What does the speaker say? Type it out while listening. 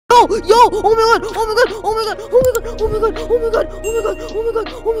yo, oh my god, oh my god, oh my god, oh my god, oh my god, oh my god, oh my god, oh my god,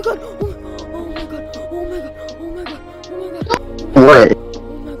 oh my god, oh my god, oh my god, oh my god, oh my god, What?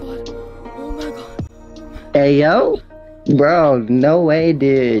 oh my god, oh my god. Hey, yo? Bro, no way,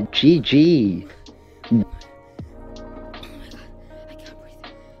 dude. GG.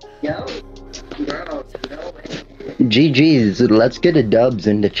 Yo? Bro, no way. GG's. Let's get a dubs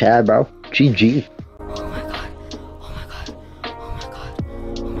in the chat, bro. GG. Oh my god, oh my god, oh my god,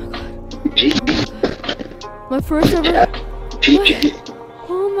 oh my god. GG. My first ever. GG.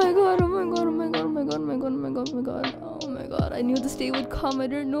 Oh my god, oh my god, oh my god, oh my god, oh my god, oh my god, oh my god, oh my god. I knew this day would come. I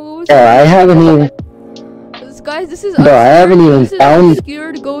didn't know it was. Yeah, I haven't even. Guys, this is Bro, I haven't even found.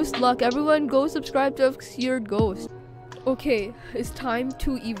 Obscured Ghost luck. Everyone go subscribe to Obscured Ghost. Okay, it's time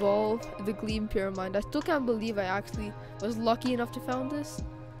to evolve the Gleam Pyramind. I still can't believe I actually was lucky enough to found this.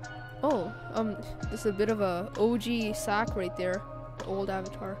 Oh, this is a bit of a OG Sak right there, the old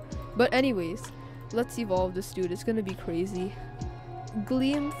avatar. But anyways, let's evolve this dude. It's gonna be crazy.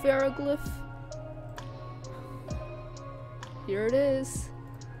 Gleam Pyroglyph. Here it is.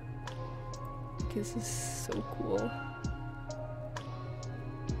 This is so cool.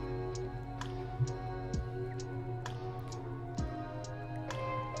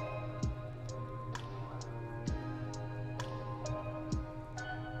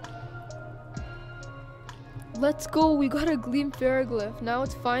 Let's go, we got a Gleam Pyroglyph. Now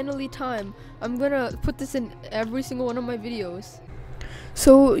it's finally time. I'm gonna put this in every single one of my videos.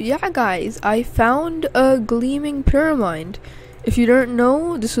 So yeah guys, I found a Gleaming Pyramind. If you don't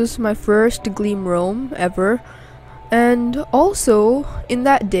know, this was my first Gleam roam ever. And also, in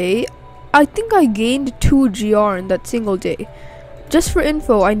that day, I think I gained 2 GR in that single day. Just for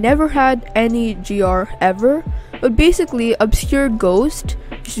info, I never had any GR ever. But basically, Obscured Ghost,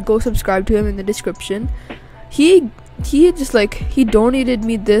 you should go subscribe to him in the description. He just like, he donated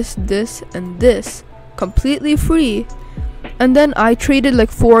me this, and this. Completely free. And then I traded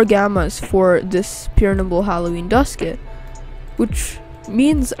like 4 gammas for this Pyramidal Halloween Dusket. Which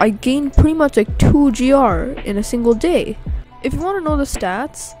means I gained pretty much like 2 GR in a single day. If you want to know the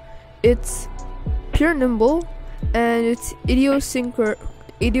stats, it's pure nimble and it's idiosyncratic.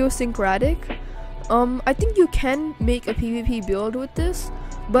 I think you can make a PvP build with this,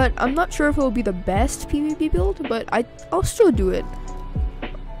 but I'm not sure if it will be the best PvP build, but I'll still do it.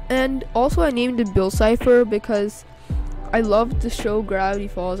 And also I named it Bill Cipher because I love the show Gravity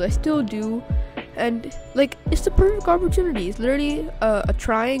Falls. I still do. And like, it's the perfect opportunity. It's literally a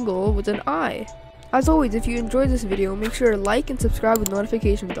triangle with an eye. As always, if you enjoyed this video, make sure to like and subscribe with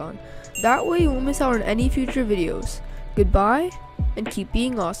notifications on. That way you won't miss out on any future videos. Goodbye, and keep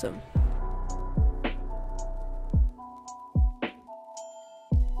being awesome.